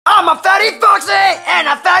I'm a fatty Foxy in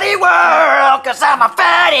a fatty world, cause I'm a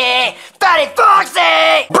fatty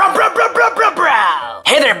Foxy. Bro, bro, bro, bro, bro, bro.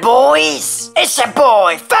 Hey there, boys. It's your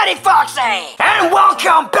boy, Fatty Foxy, and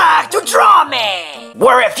welcome back to Draw Me,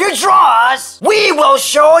 where if you draw us, we will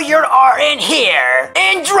show your art in here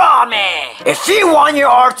in Draw Me. If you want your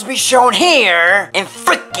art to be shown here in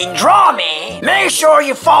freaking Draw Me, make sure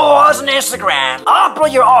you follow us on Instagram,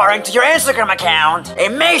 upload your art into your Instagram account,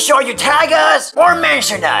 and make sure you tag us or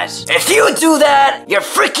mention us. If you do that, your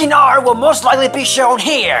freaking art will most likely be shown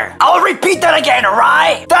here. I'll repeat that again,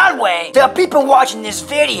 alright? That way, the people watching this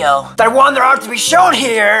video that want their art to be shown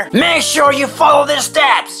here, make sure you follow the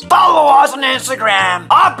steps. Follow us on Instagram,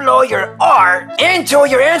 upload your art into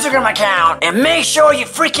your Instagram account, and make sure you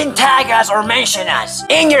freaking tag us or mention us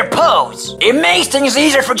in your posts. It makes things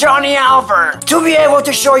easier for Johnny Albert to be able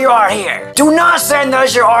to show your art here. Do not send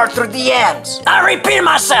us your art through DMs. I repeat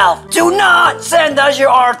myself, do not send us your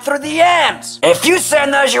art through DMs. If you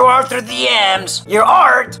send us your art through DMs, your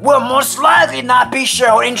art will most likely not be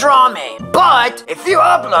shown in Draw Me. But if you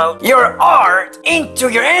upload your art into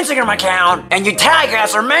your Instagram account and you tag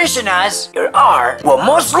us or mention us, your art will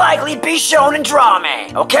most likely be shown in Draw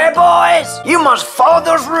Me. Okay, boys? You must follow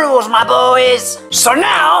those rules, my boys. So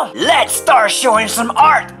now, let's start showing some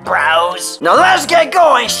art, bros. Now let's get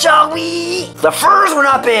going, shall we? The first one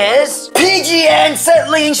up is PGN Set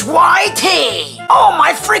Lynch YT. Oh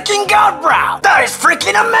my freaking god, bro. That is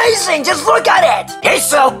freaking amazing. Just look at it. It's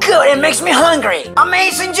so good, it makes me hungry.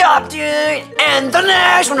 Amazing job, dude. And the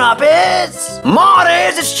next one up is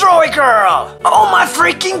Modest Destroy Girl. Oh my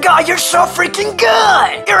freaking god, you're so freaking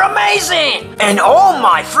good. You're amazing. And oh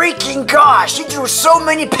my freaking gosh, she drew so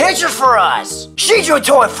many pictures for us. She drew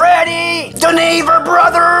Toy Freddy, the neighbor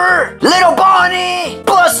brother, Little Bonnie,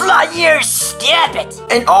 Buzz Lightyear, step it.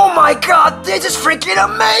 And oh my god, this is freaking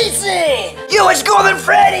amazing. You, it's Golden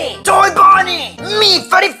Freddy, Toy Bonnie, me,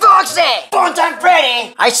 Fatty Foxy, Funtime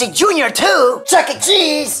Freddy. I see Junior too, Chuck E.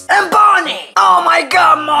 Cheese, and Bonnie. Oh my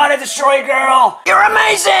god, Modest Destroy Girl, you're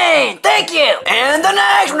amazing. Thank you. And the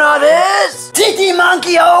next one is TT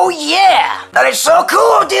Monkey. Oh yeah, that is so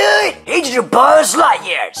cool, dude. He drew Buzz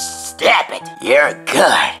Lightyear. Step it, you're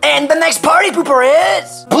good. And the next party pooper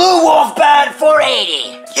is Blue Wolf Bad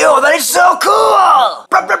 480. Yo, that is so cool.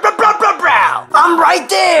 Bro, bro, bro, bro, bro, bro. I'm right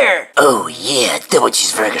there. Oh yeah, double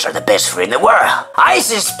cheeseburgers are the best food in the world.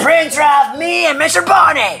 Isis, Springtrap, me, and Mr.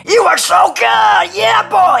 Bonnie. You are so good. Yeah,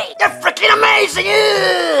 boy. You're freaking amazing.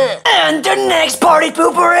 And the next party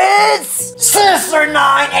pooper is Sister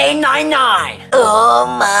 9899. Oh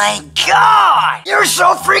my god. You're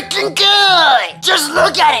so freaking good. Just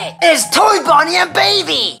look at it. It's Toy Bonnie and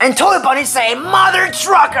Baby. And Toy Bonnie say, Mother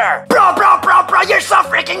Trucker. Bro, bro, bro, bro, you're so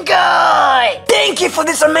freaking good. Thank you for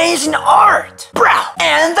this amazing art, bro.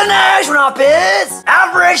 And the next one up is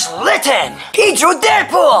Average Litton. He drew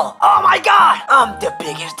Deadpool. Oh my god, I'm the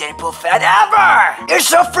biggest Deadpool fan ever. You're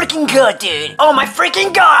so freaking good, dude. Oh my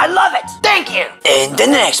freaking god, I love it. Thank you. And the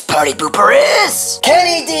next party pooper is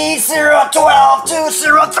Kenny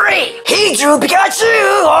D012203. He drew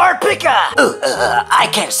Pikachu or Pika. Ooh, I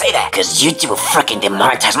can't say that because YouTube will freaking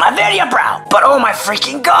demonetize my video, bro. But oh my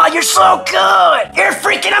freaking god, you're so good. You're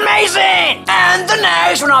freaking amazing. And the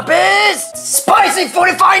next one up is Spicy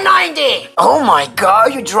 4590. Oh my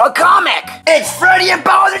god, you drew a comic. It's Freddy and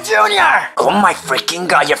Bowser Jr. Oh my freaking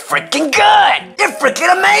god, you're freaking good. You're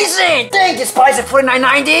freaking amazing. Thank you, Spicy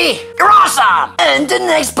 4990. You're awesome. And the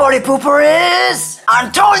next party pooper is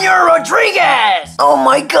Antonio Rodriguez. Oh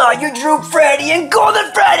my god, you drew Freddy and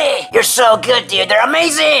Golden Freddy. You're so good, dude. They're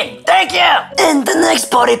amazing. Thank you. And the next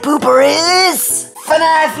party pooper is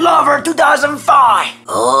FNAF Lover 2005.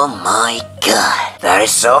 Oh my god, that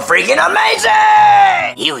is so freaking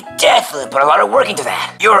amazing! You definitely put a lot of work into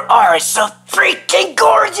that. Your art is so freaking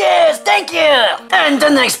gorgeous! Thank you! And the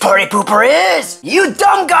next party pooper is You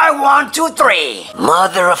Dumb Guy 123.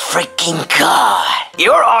 Mother of freaking god.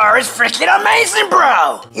 Your art is freaking amazing,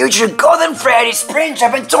 bro! You drew Golden Freddy,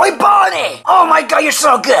 Springtrap, and Toy Bonnie. Oh my god, you're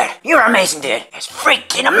so good. You're amazing, dude. It's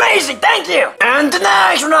freaking amazing, thank you! And the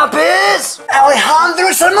next one up is Alejandro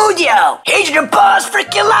Samudio. He drew Buzz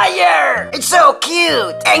freaking Lightyear. It's so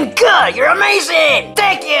cute and good. You're amazing.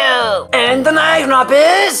 Thank you. And the next one up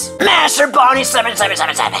is Master Bonnie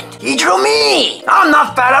 7777. He drew me. I'm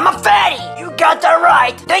not fat, I'm a fatty. You got that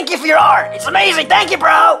right. Thank you for your art. It's amazing. Thank you,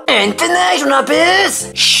 bro. And the next one up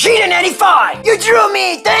is Sheeta95. You drew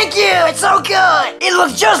me. Thank you. It's so good. It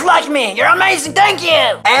looks just like me. You're amazing. Thank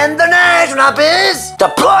you. And the next one up is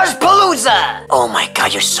the Plush Palooza. Oh my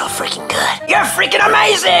god, you're so freaking good. You're freaking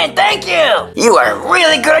amazing. Thank you. You are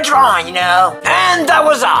really good at drawing, you know. And that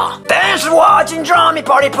was all. Thanks for watching Draw Me,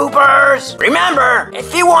 party poopers. Remember,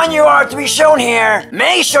 if you want your art to be shown here,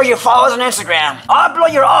 make sure you follow us on Instagram.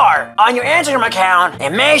 Upload your art on your Instagram account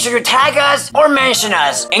and make sure you tag us or mention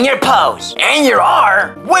us in your post. And your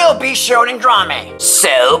art will be shown in Draw Me.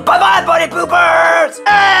 So, bye-bye, party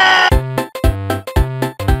poopers.